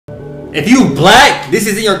If you black, this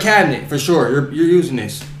is in your cabinet for sure. You're using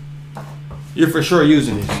this. You're for sure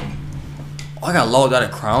using this. Oh, I got logged out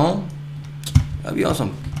of Chrome. I be on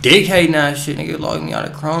some dick hating ass shit, nigga. Logged me out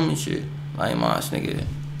of Chrome and shit. Lame ass nigga.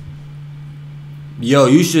 Yo,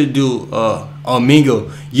 you should do on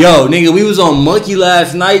Mingo. Yo, nigga, we was on Monkey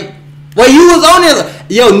last night. Wait, you was on there?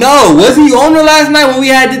 Yo, no, wasn't you on there last night when we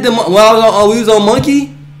had we was on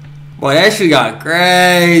Monkey? Boy, that shit got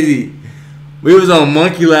crazy. We was on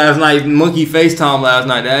Monkey last night, Monkey FaceTime last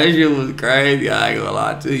night. That shit was crazy. I ain't gonna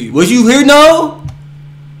lie to you. Was you here, no?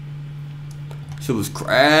 Shit was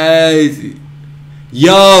crazy.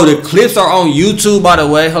 Yo, the clips are on YouTube, by the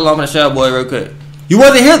way. Hold on, I'm gonna show you, boy, real quick. You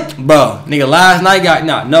wasn't here, bro. Nigga, last night got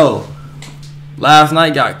last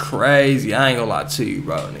night got crazy. I ain't gonna lie to you,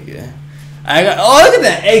 bro, nigga. Oh, look at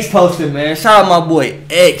that X poster, man. Shout out my boy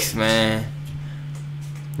X, man.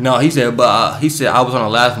 No, he said I was on the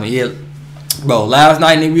last one. Yeah, bro. Last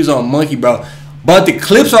night, nigga, we was on Monkey, bro. But the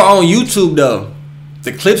clips are on YouTube, though.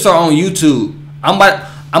 The clips are on YouTube. I'm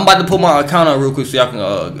about to put my account on real quick so y'all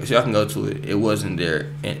can go to it. It wasn't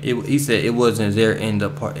there, and he said it wasn't there in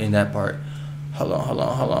that part. Hold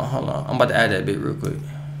on. I'm about to add that bit real quick.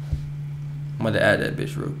 I'm about to add that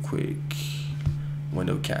bitch real quick.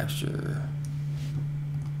 Window capture.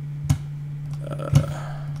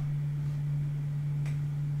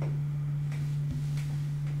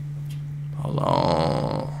 Hold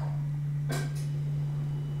on.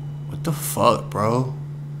 What the fuck, bro?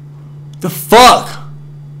 The fuck?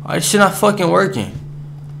 Why this shit not fucking working?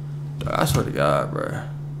 Dude, I swear to God, bro.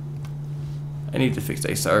 I need to fix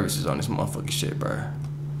their services on this motherfucking shit, bro.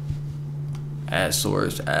 Add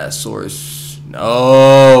source.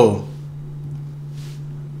 No.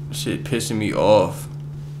 This shit pissing me off.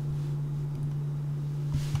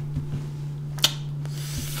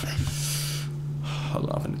 Hold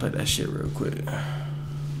on, I'm gonna play that shit real quick. I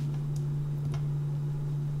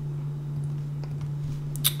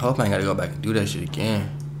hope I ain't gotta go back and do that shit again.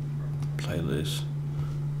 Playlist.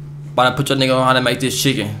 About to put your nigga on how to make this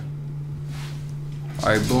chicken.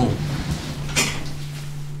 Alright, boom.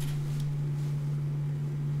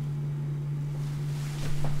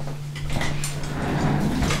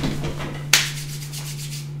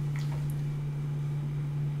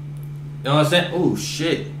 You know what I'm saying? Oh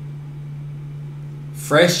shit.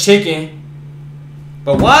 Fresh chicken.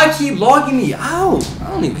 But why I keep logging me out?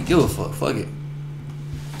 I don't even give a fuck. Fuck it.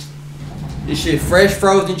 This shit fresh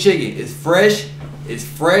frozen chicken. It's fresh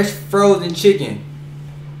frozen chicken.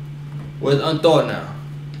 Well, it's unthawed now.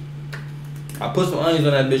 I put some onions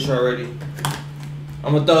on that bitch already.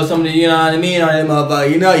 I'm gonna throw some of the, you know what I mean, on that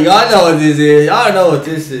motherfucker. You know, y'all know what this is. Y'all know what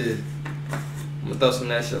this is. I'm gonna throw some of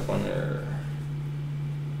that shit on there.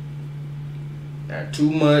 Not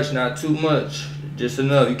too much, not too much. Just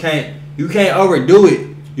enough. You can't overdo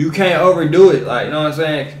it. You can't overdo it. Like, you know what I'm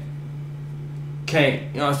saying?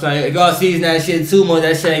 Can't. You know what I'm saying? If y'all season that shit too much,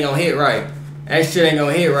 that shit ain't gonna hit right. That shit ain't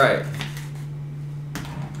gonna hit right.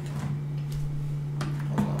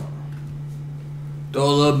 Throw a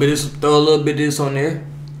little bit of this on there.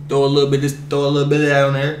 Throw a little bit of that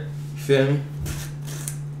on there. You feel me?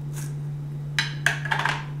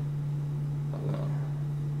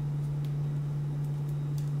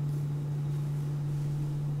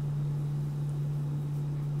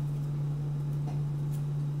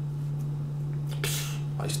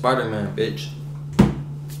 Like Spider-Man, bitch. You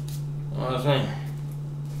know what I'm saying?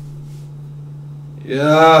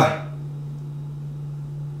 Yeah.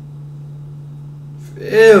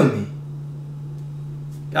 Feel me?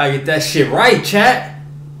 Gotta get that shit right, chat.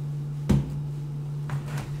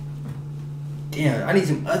 Damn, I need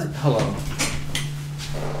some other. Hold on.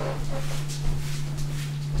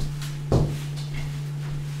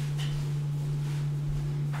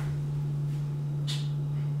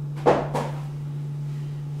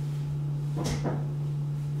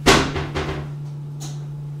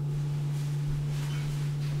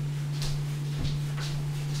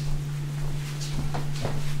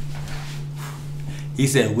 He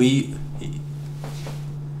said He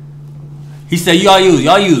said y'all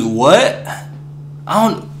use what? I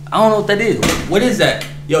don't know what that is. What is that?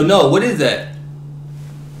 Yo, no, what is that?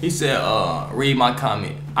 He said, read my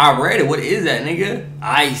comment. I read it. What is that, nigga?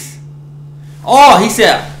 Ice. Oh, he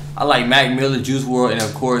said I like Mac Miller, Juice WRLD, and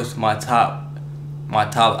of course my top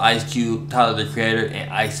Ice Cube, Tyler the Creator,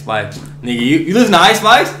 and Ice Spice. Nigga, you listen to Ice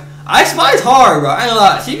Spice? Ice Spice hard, bro. I ain't gonna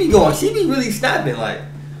lie. She be really snapping like.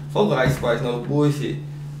 Fuck with Ice Spice, no bullshit.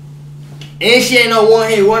 And she ain't no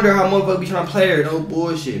one-hit wonder how motherfuckers be trying to play her, no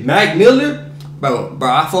bullshit. Mac Miller, bro,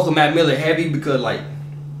 I fuck with Mac Miller heavy because like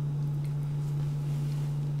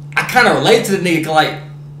I kind of relate to the nigga, cause like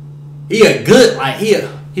he a good, like he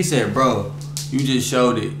a He said, bro, you just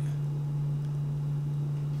showed it.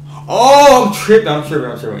 Oh, I'm tripping.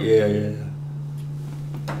 Yeah.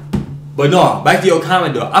 But no, back to your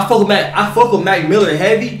comment though. I fuck with Mac Miller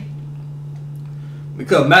heavy.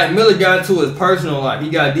 Because Mac Miller got into his personal life. He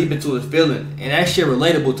got deep into his feelings. And that shit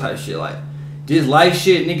relatable type shit. Like, this life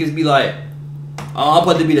shit, niggas be like, oh, I'm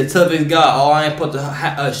supposed to be the toughest guy. Oh, I ain't supposed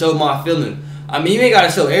to show my feelings. I mean, you ain't got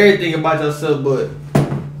to show everything about yourself, but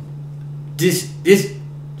this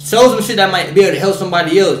show some shit that might be able to help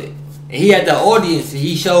somebody else. And he had the audience.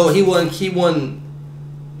 He showed he wasn't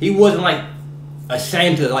like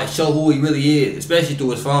ashamed to like show who he really is, especially through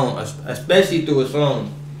his phone.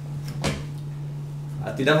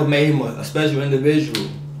 I think that's what made him a special individual.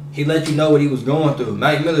 He let you know what he was going through.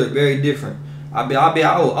 Mac Miller is very different. I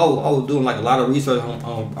was doing like a lot of research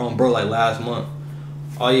on bro like last month.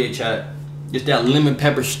 Oh yeah, chat. Just that lemon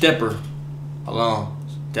pepper stepper. Hold on.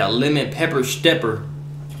 That lemon pepper stepper.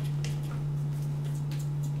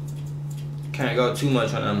 Can't go too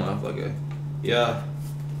much on that motherfucker. Yeah.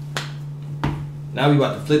 Now we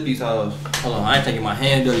about to flip these hoes. Hold on, I ain't taking my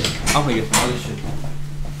hand dirty. I'm gonna get some other shit.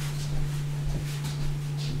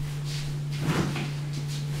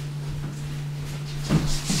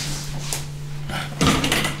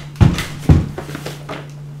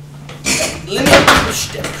 Let me pepper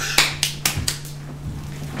stepper.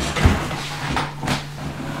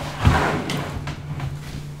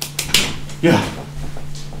 Yeah.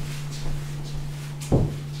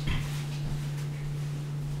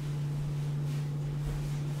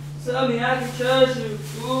 Tell me I can trust you.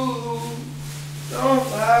 Ooh,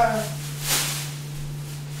 don't lie.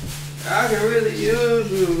 I can really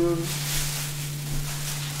use you.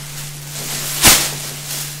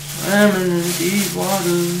 Swimming in deep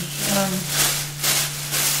waters.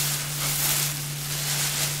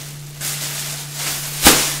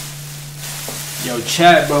 Yo,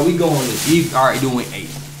 chat, bro, we going to deep. All right, doing a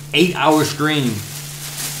 8-hour stream.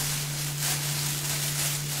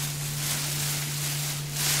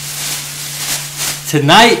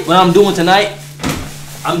 Tonight, what I'm doing tonight,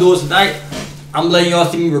 I'm letting y'all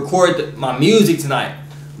see me record my music tonight.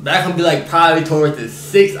 That gonna be like probably towards the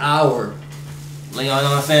 6 hour. Let y'all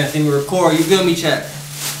know what I'm saying, see me record. You feel me, chat?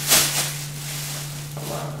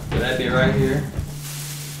 Come on, put that bit right here.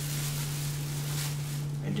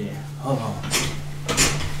 And then, hold on.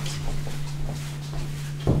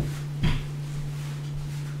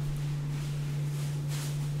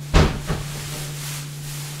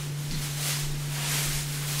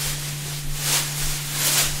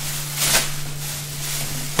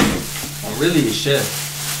 Really a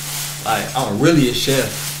chef. Like, I'm really a chef.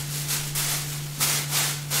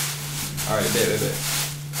 Alright, bet.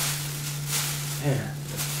 Man,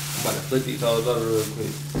 I'm about to flip these hoes over real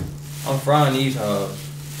quick. I'm frying these hoes.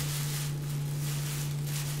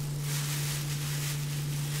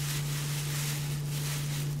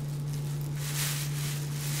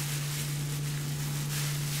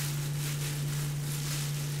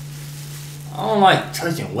 I don't like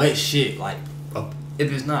touching wet shit, like,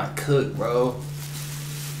 if it's not cooked, bro.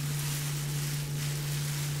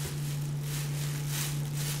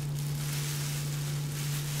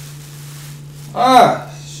 Ah,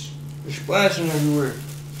 you're splashing everywhere.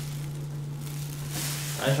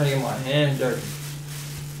 I ain't trying to get my hands dirty.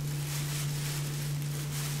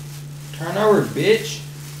 Turn over, bitch.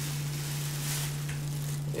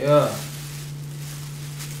 Yeah.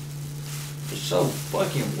 It's so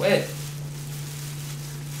fucking wet.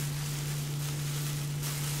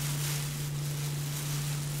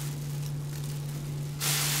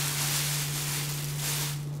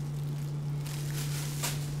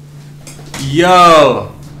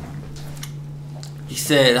 Yo, the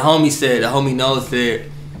homie knows that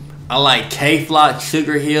I like K-Flock,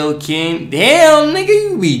 Sugar Hill King. Damn, nigga,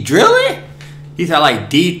 you be drilling? He said I like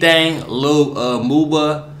D-Thang, Lil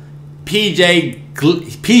Mooba, PJ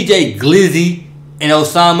Glizzy, and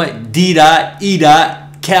Osama, D-Dot,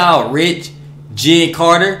 E-Dot, Cal Rich, Jen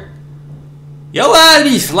Carter. Yo, I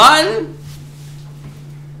be slotting.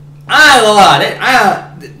 I ain't gonna lie,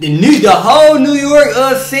 the whole New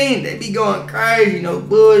York scene, they be going crazy, no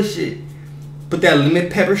bullshit. Put that lemon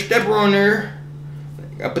pepper stepper on there.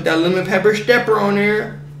 I put that lemon pepper stepper on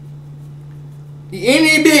there.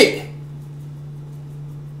 Any bit.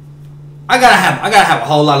 I gotta have a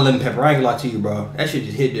whole lot of lemon pepper. I ain't gonna lie to you, bro. That shit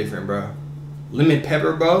just hit different, bro. Lemon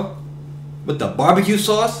pepper, bro, with the barbecue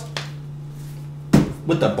sauce. I'm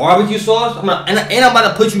about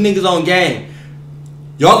to put you niggas on game.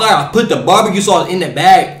 Y'all gotta put the barbecue sauce in the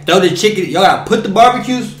bag. Throw the chicken. Y'all gotta put the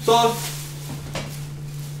barbecue sauce.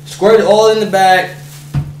 Squirt it all in the bag.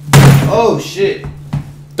 Oh shit.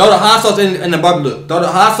 Throw the hot sauce in the barbecue. Throw the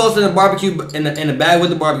hot sauce in the barbecue in the bag with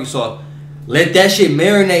the barbecue sauce. Let that shit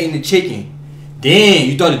marinate in the chicken. Then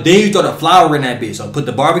you throw the flour in that bitch. So put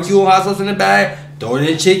the barbecue and hot sauce in the bag. Throw it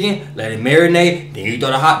in the chicken. Let it marinate. Then you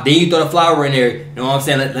throw the flour in there. You know what I'm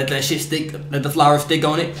saying? Let that shit stick. Let the flour stick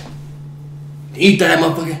on it. Then you throw that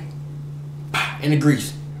motherfucker in the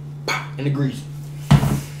grease. In the grease.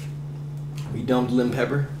 We done with the lemon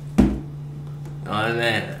pepper. You know what I'm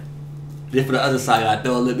saying? Then for the other side, I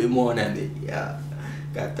throw a little bit more on that bitch. Yeah.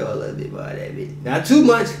 Gotta throw a little bit more on that bitch. Not too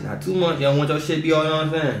much. Not too much. You don't want your shit to be all, you know what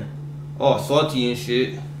I'm saying? All salty and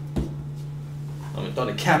shit. I'm gonna throw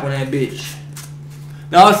the cap on that bitch.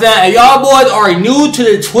 Know what I'm saying? If y'all boys are new to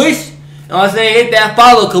the Twitch, you know what I'm saying? Hit that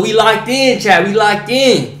follow, cause we locked in, chat. We locked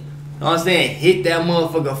in. You know what I'm saying? Hit that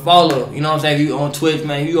motherfucker follow. You know what I'm saying? If you on Twitch,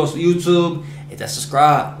 man, if you on YouTube, hit that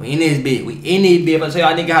subscribe. We in this bitch. We in this bitch. If I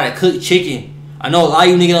tell y'all nigga how to cook chicken. I know a lot of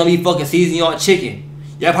you niggas don't be fucking seasoning y'all chicken.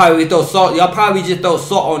 Y'all probably throw salt. Y'all probably just throw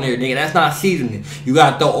salt on there, nigga. That's not seasoning. You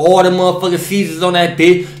gotta throw all the motherfucking seasons on that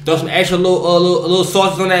bitch. Throw some extra little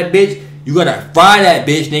sauces on that bitch. You gotta fry that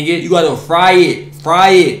bitch, nigga. You gotta fry it. Fry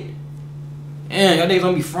it. Man, y'all niggas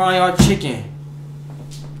don't be frying y'all chicken.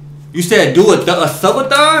 You said do a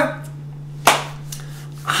subathon?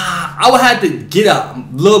 I would have to get a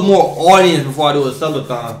little more audience before I do a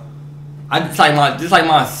subathon. This like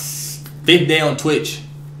my 5th day on Twitch.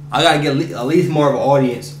 I gotta get at least more of an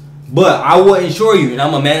audience. But I wouldn't show you, and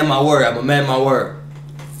I'm a man of my word. I'm a man of my word.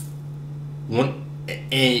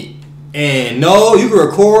 And no, you can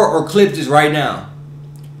record or clip this right now.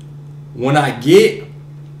 When I get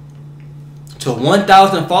to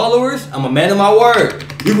 1,000 followers, I'm a man of my word.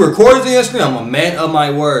 You can record it on your screen. I'm a man of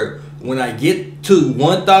my word. When I get to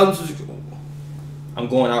 1,000, I'm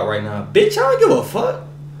going out right now. Bitch, I don't give a fuck.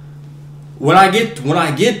 When I get to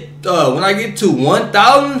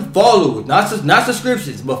 1,000 followers, not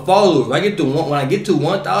subscriptions, but followers. When I get to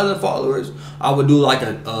 1,000 followers, I would do like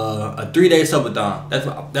a 3-day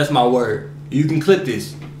subathon. That's my word. You can clip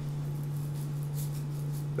this.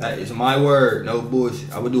 That is my word. No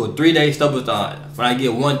bullshit. I would do a 3-day subathon when I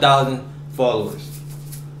get 1,000 followers.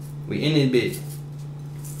 We in this bitch.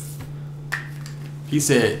 He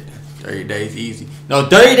said 30 days easy. No,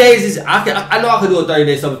 30 days is I know I could do a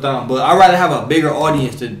 30-day subathon, but I'd rather have a bigger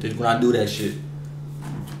audience than when I do that shit.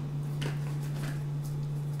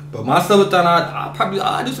 But my subathon,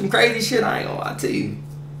 I do some crazy shit. I ain't gonna lie to you.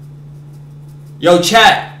 Yo,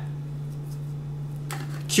 chat.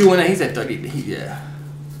 Q&A. He said 30. Yeah.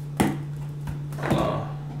 Did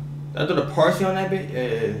I throw the parsley on that bit?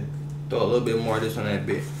 Yeah. Throw a little bit more of this on that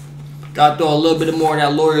bit. Gotta throw a little bit more of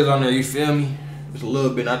that lawyers on there. You feel me? Just a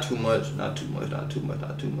little bit, not too much, not too much, not too much,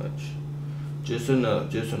 not too much. Just enough,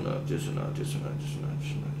 just enough, just enough, just enough, just enough,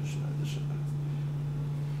 just enough, just enough, just enough.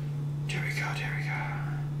 There we go, there we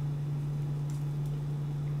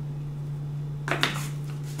go.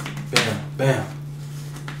 Bam, bam.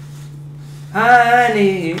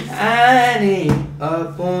 Honey,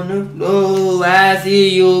 up on the floor. I see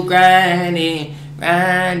you grinding,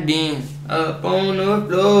 up on the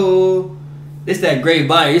floor. It's that great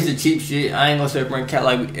value. It's the cheap shit. I ain't gonna say bring cat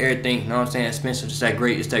like everything. You know what I'm saying? Expensive. It's that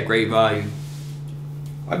great value.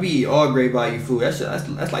 I be eating all great value food. That's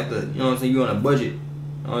like the, you know what I'm saying? You on a budget. You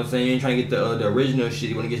know what I'm saying? You ain't trying to get the original shit.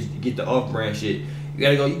 You wanna get the off brand shit.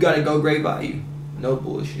 You gotta go great value. No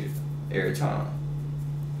bullshit. Every time.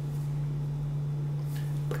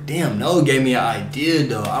 But damn, no gave me an idea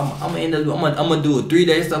though. I'm gonna do a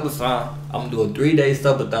 3-day subathon. I'm gonna do a 3-day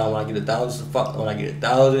subathon when I get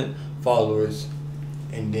 1,000 followers,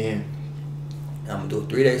 and then I'm gonna do a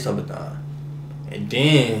 3-day subathon, and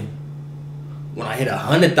then when I hit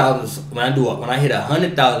 100,000, when I hit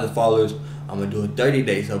 100,000 followers, I'm gonna do a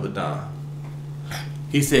 30-day subathon.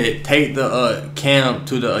 He said take the cam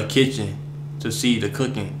to the kitchen to see the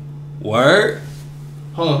cooking. Word?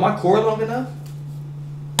 Hold on, is my cord long enough?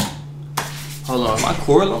 Hold on, is my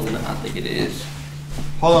cord long enough? I think it is.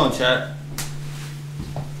 Hold on, chat.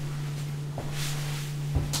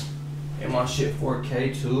 And my shit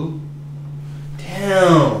 4K too.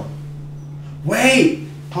 Damn. Wait.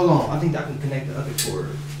 Hold on. I think I can connect the other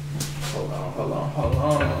cord. Hold on.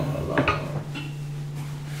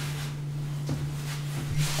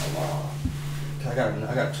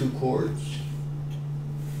 I got 2 cords.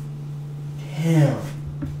 Damn.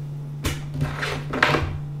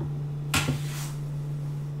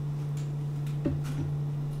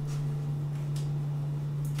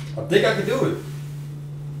 I think I could do it.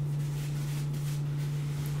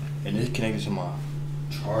 And this connected to my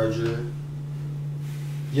charger.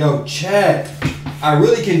 Yo, chat. I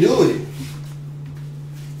really can do it.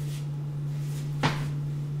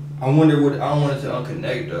 I wonder what, I don't want it to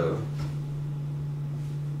unconnect though.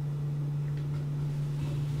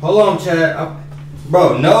 Hold on, chat.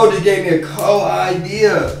 Bro, no, just gave me a cold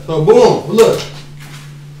idea. So boom, look.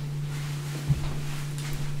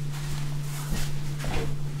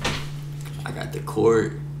 I got the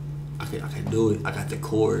cord. I can do it. I got the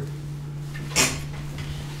cord.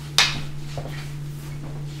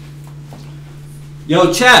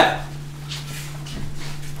 Yo, chat.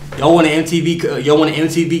 Y'all want an MTV? Y'all want an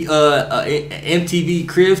MTV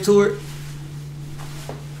Cribs tour?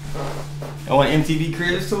 Y'all want an MTV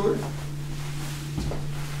Cribs tour?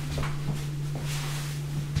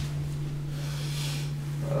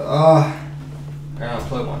 I gotta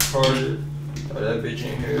plug my charger. Throw that bitch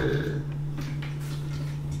in here.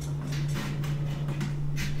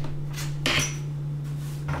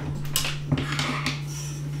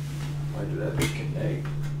 Why do that bitch connect?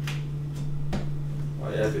 Oh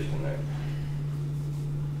yeah, that bitch connect.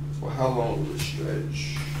 Well, how long will it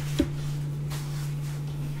stretch?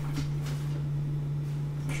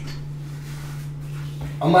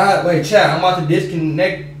 Wait, chat. I'm about to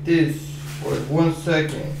disconnect this for 1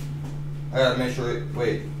 second. I gotta make sure it.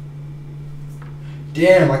 Wait.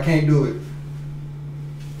 Damn, I can't do it.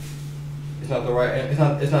 It's not the right. It's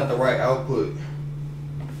not the right output.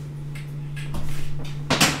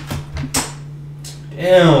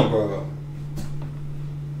 Damn, bro.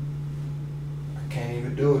 I can't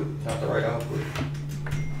even do it. It's not the right output.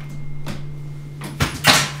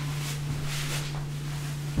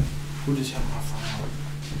 Who just hit my phone?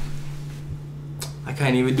 I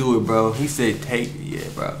can't even do it, bro. He said take it, yeah,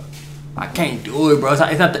 bro. I can't do it, bro.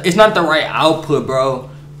 It's not the right output, bro.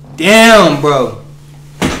 Damn, bro.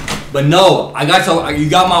 But no, you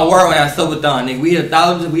got my word on that subathon, nigga. We hit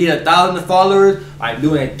 1,000 followers. I'm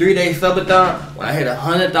doing a 3-day subathon. When I hit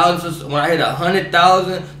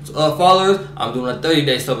 100,000 followers, I'm doing a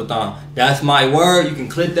 30-day subathon. That's my word. You can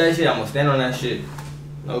click that shit. I'm gonna stand on that shit.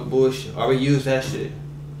 No bullshit. I already use that shit.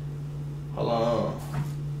 Hold on.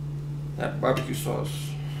 That barbecue sauce.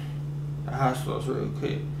 That hot sauce real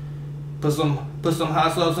quick. Put some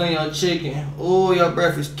hot sauce on your chicken. Oh, your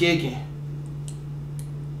breath is kicking.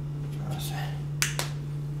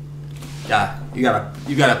 Yeah, you gotta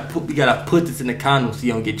put this in the condom so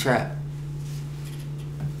you don't get trapped.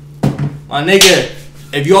 My nigga,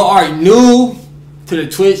 if y'all are new to the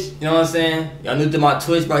Twitch, you know what I'm saying? Y'all new to my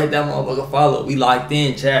Twitch, bro, hit that motherfucker follow. We locked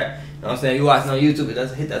in, chat. You know what I'm saying? You watching on YouTube, it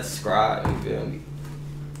doesn't hit that subscribe. You feel me?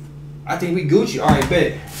 I think we Gucci. Alright,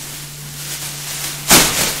 bet.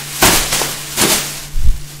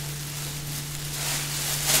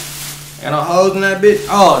 Got no holes in that bitch?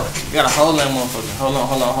 Oh, you got a hole in that motherfucker. Hold on.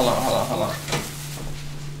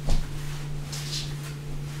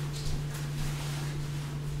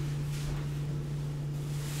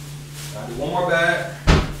 I'll do one more bag.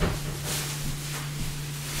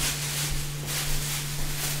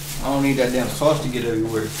 I don't need that damn sauce to get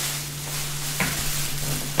everywhere.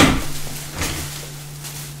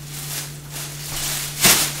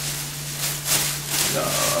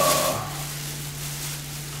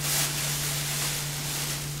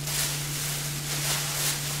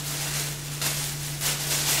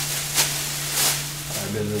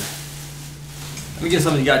 Let me get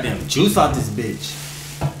some of the goddamn juice out this bitch.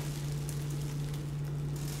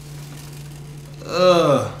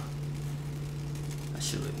 That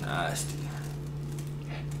shit look nasty.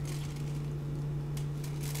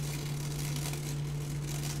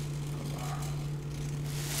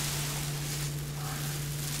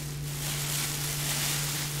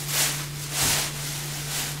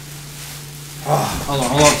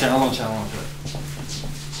 Hold on, chat.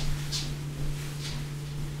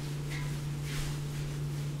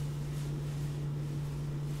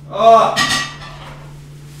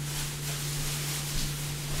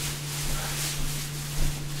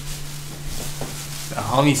 The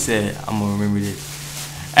homie said, I'm gonna remember this.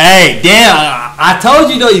 Hey, damn, I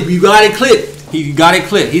told you though, you got it clipped. You got it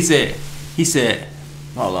clipped. He said,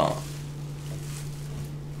 hold on.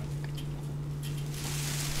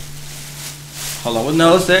 Hold on, what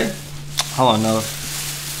Nose say? Hold on, Nose.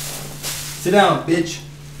 Sit down, bitch.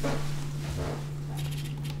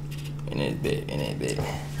 In this bit.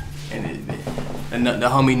 And the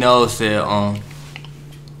homie Nose said,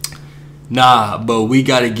 nah, but we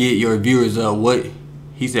gotta get your viewers up. What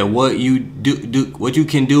he said, what you what you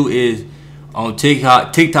can do is on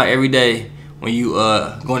TikTok every day when you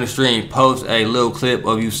going to stream, post a little clip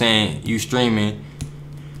of you saying you streaming,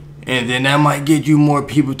 and then that might get you more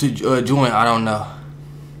people to join. I don't know.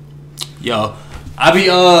 Yo, I be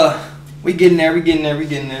we getting there.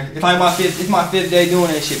 It's like my fifth day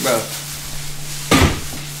doing that shit, bro.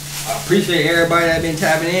 I appreciate everybody that been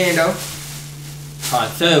tapping in though.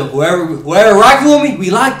 I tell you, whoever rocking with me, we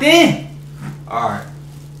locked in. Alright.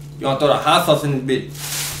 You gonna throw the hot sauce in this bitch.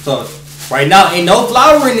 So right now, ain't no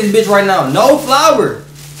flour in this bitch right now. No flour.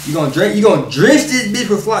 You gonna drench this bitch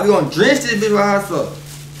with flour. You gonna drench this bitch with hot sauce.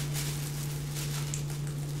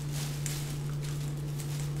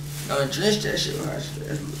 You gonna drench that shit with hot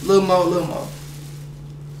sauce. A little more.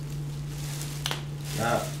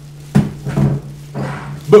 Yeah.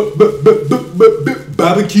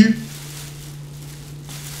 Barbecue.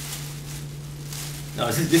 No,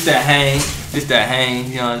 this that hang. This that hang.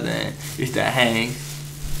 You know what I'm saying? This that hang.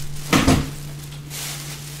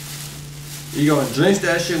 You gonna drench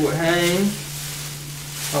that shit with hang.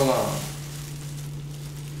 Hold on.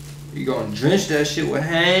 You gonna drench that shit with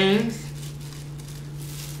hang.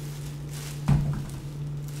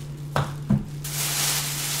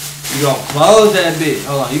 You gonna close that bitch.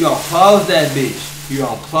 Hold on. You gonna close that bitch. You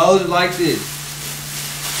gonna close it like this.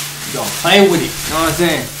 You gonna play with it. You know what I'm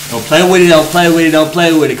saying? Don't play with it. Don't play with it. Don't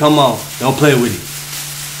play with it. Come on. Don't play with it.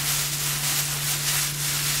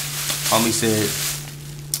 Homie said.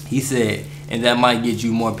 He said, and that might get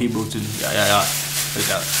you more people to. Yeah.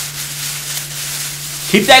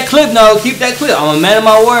 Keep that clip, no. Keep that clip. I'm a man of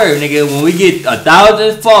my word, nigga. When we get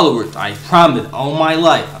 1,000 followers, I promise, on my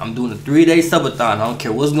life, I'm doing a 3-day subathon. I don't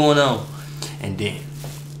care what's going on. And then,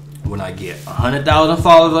 when I get 100,000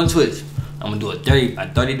 followers on Twitch, I'm gonna do a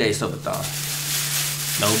 30-day subathon.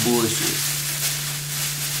 No bullshit.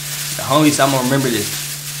 The homie said I'm gonna remember this.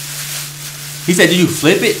 He said, "Did you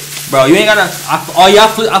flip it, bro? You ain't gotta." I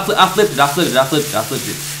flipped it.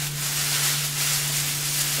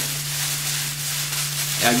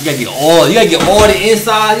 Yeah, you gotta get all. You gotta get all the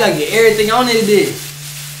inside. You gotta get everything on it.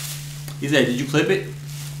 He said, "Did you clip it?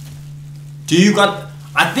 Do you got?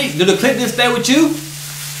 I think did the clip just stay with you?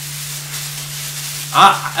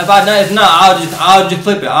 If not, I'll just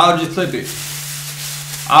clip it. I'll just clip it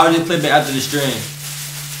after the stream.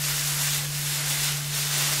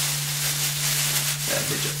 That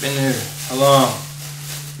bitch up in there. Hold on.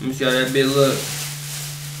 Let me see how that bitch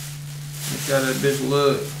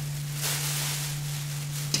look.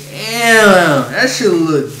 Damn, that shit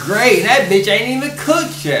look great. That bitch ain't even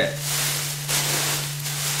cooked yet.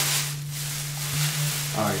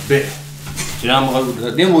 Alright, bet.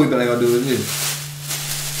 Then what we gonna do is this.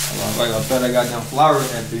 I'm gonna throw that goddamn flour in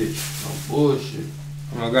that bitch. No bullshit.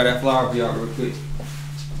 I'm gonna grab that flour for y'all real quick.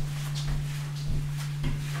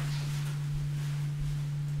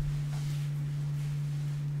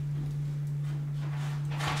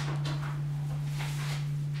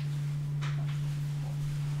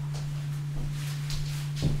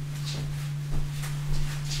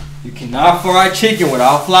 You cannot fry chicken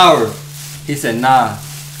without flour. He said, nah,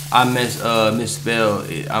 I misspelled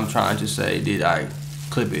it. I'm trying to say, did I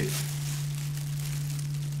clip it?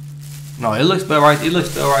 No, it looks spelled right. It looks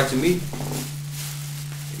spelled right to me.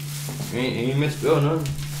 Ain't misspelled nothing.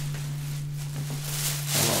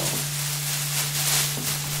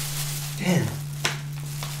 Damn.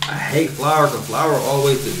 I hate flour because flour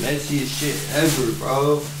always the messiest shit ever,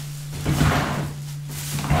 bro.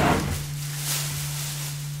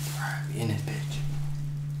 In this bitch.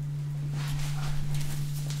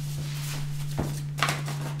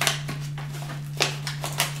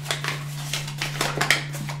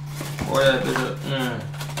 Pour that bitch up.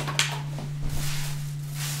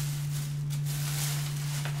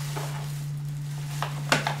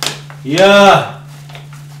 Yeah.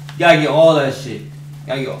 You gotta get all that shit.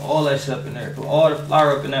 Gotta get all that shit up in there. Put all the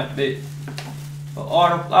flour up in that bitch. Put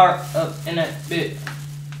all the flour up in that bitch.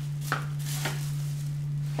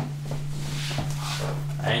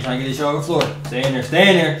 I ain't trying to get this shit over the floor. Stay in there, stay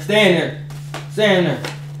in there, stay in there, stay in there.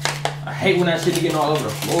 I hate when that shit be getting all over the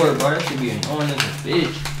floor, bro. That shit be annoying as a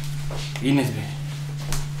bitch. Eating this bitch.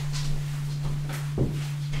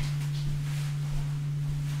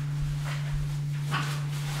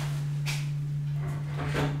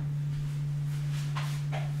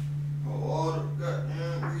 Oh, all the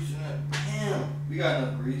goddamn grease in that. Damn. We got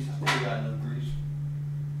enough grease. I think we got enough grease.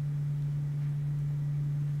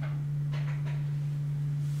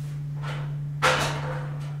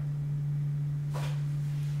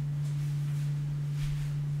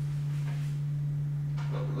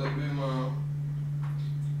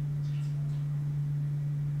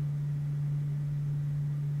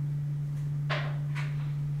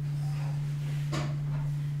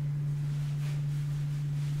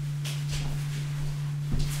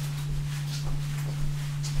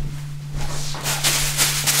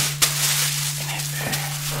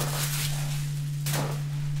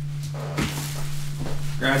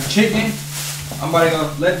 Grab the chicken. I'm about to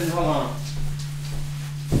go let this, hold on.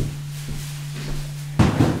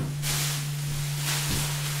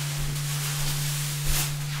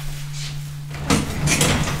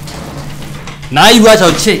 Now you got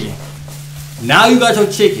your chicken. Now you got your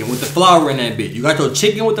chicken with the flour in that bitch. You got your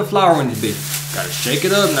chicken with the flour in this bitch. Gotta shake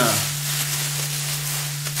it up now.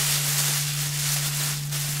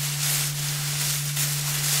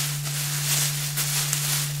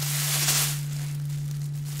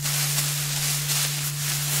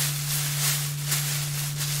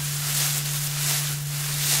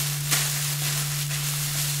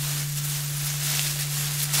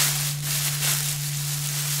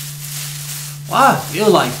 Why I feel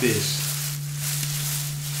like this?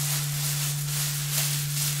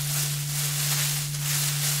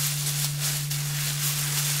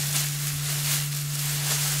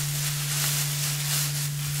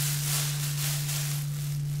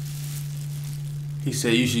 He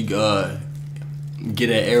said you should get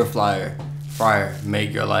an air fryer,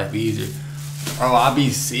 make your life easier. Bro, I be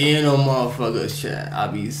seeing them motherfuckers, chat. I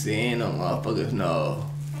be seeing them motherfuckers, no.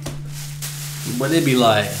 But they be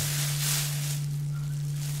like,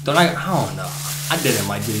 I don't know. I did it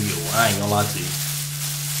might just get one. I ain't gonna lie to you.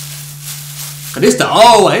 Cause this the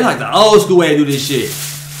old way. It's like the old school way to do this shit.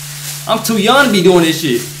 I'm too young to be doing this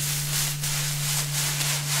shit.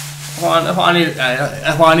 That's why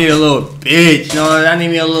I need a little bitch. You know, I need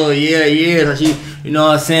me a little yeah. So she, you know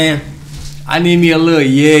what I'm saying? I need me a little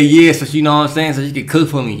yeah. So she, know what I'm saying? So she can cook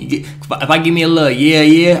for me. If I give me a little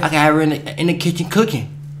yeah, I can have her in the kitchen cooking.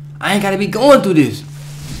 I ain't gotta be going through this.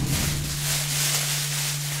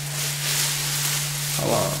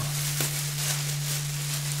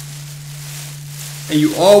 And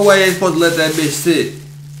you always supposed to let that bitch sit.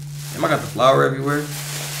 Damn, I got the flour everywhere.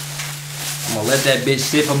 I'm gonna let that bitch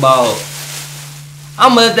sit for about.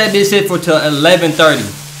 I'm gonna let that bitch sit for till 11:30.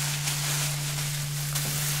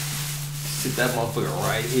 Sit that motherfucker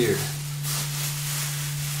right here.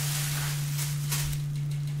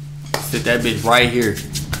 Sit that bitch right here.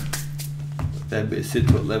 Let that bitch sit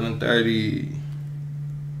till 11:30.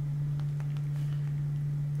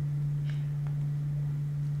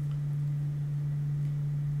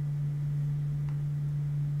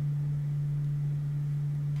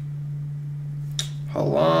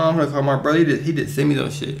 Hold on, I'm gonna call my brother. He did send me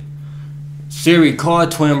those shit. Siri, call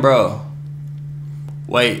twin bro.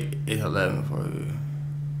 Wait, it's 11 for you.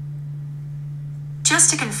 Just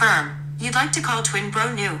to confirm, you'd like to call twin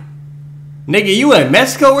bro new. Nigga, you in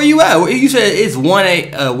Mexico? Where you at? You said it's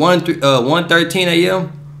 1:13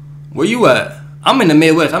 a.m. Where you at? I'm in the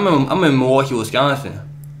Midwest. I'm in Milwaukee, Wisconsin.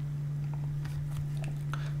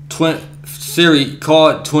 Siri,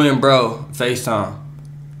 call twin bro. FaceTime.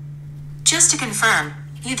 Just to confirm,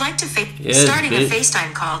 you'd like to starting a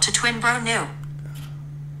FaceTime call to twin bro new.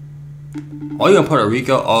 Oh, you in Puerto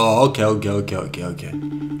Rico? Oh, okay.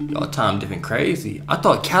 Y'all time different crazy. I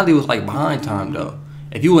thought Cali was like behind time though.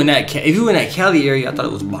 If you in that Cali area, I thought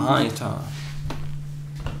it was behind time.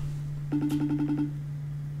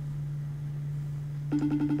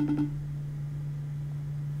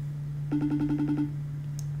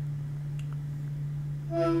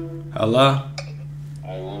 Hello?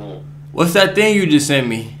 Hey, what up? What's that thing you just sent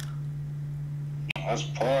me? That's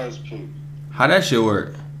prize pick. How that shit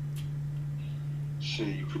work? Shit,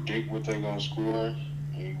 you predict what they gonna score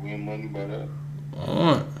and you win money by that.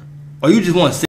 Oh, you just want to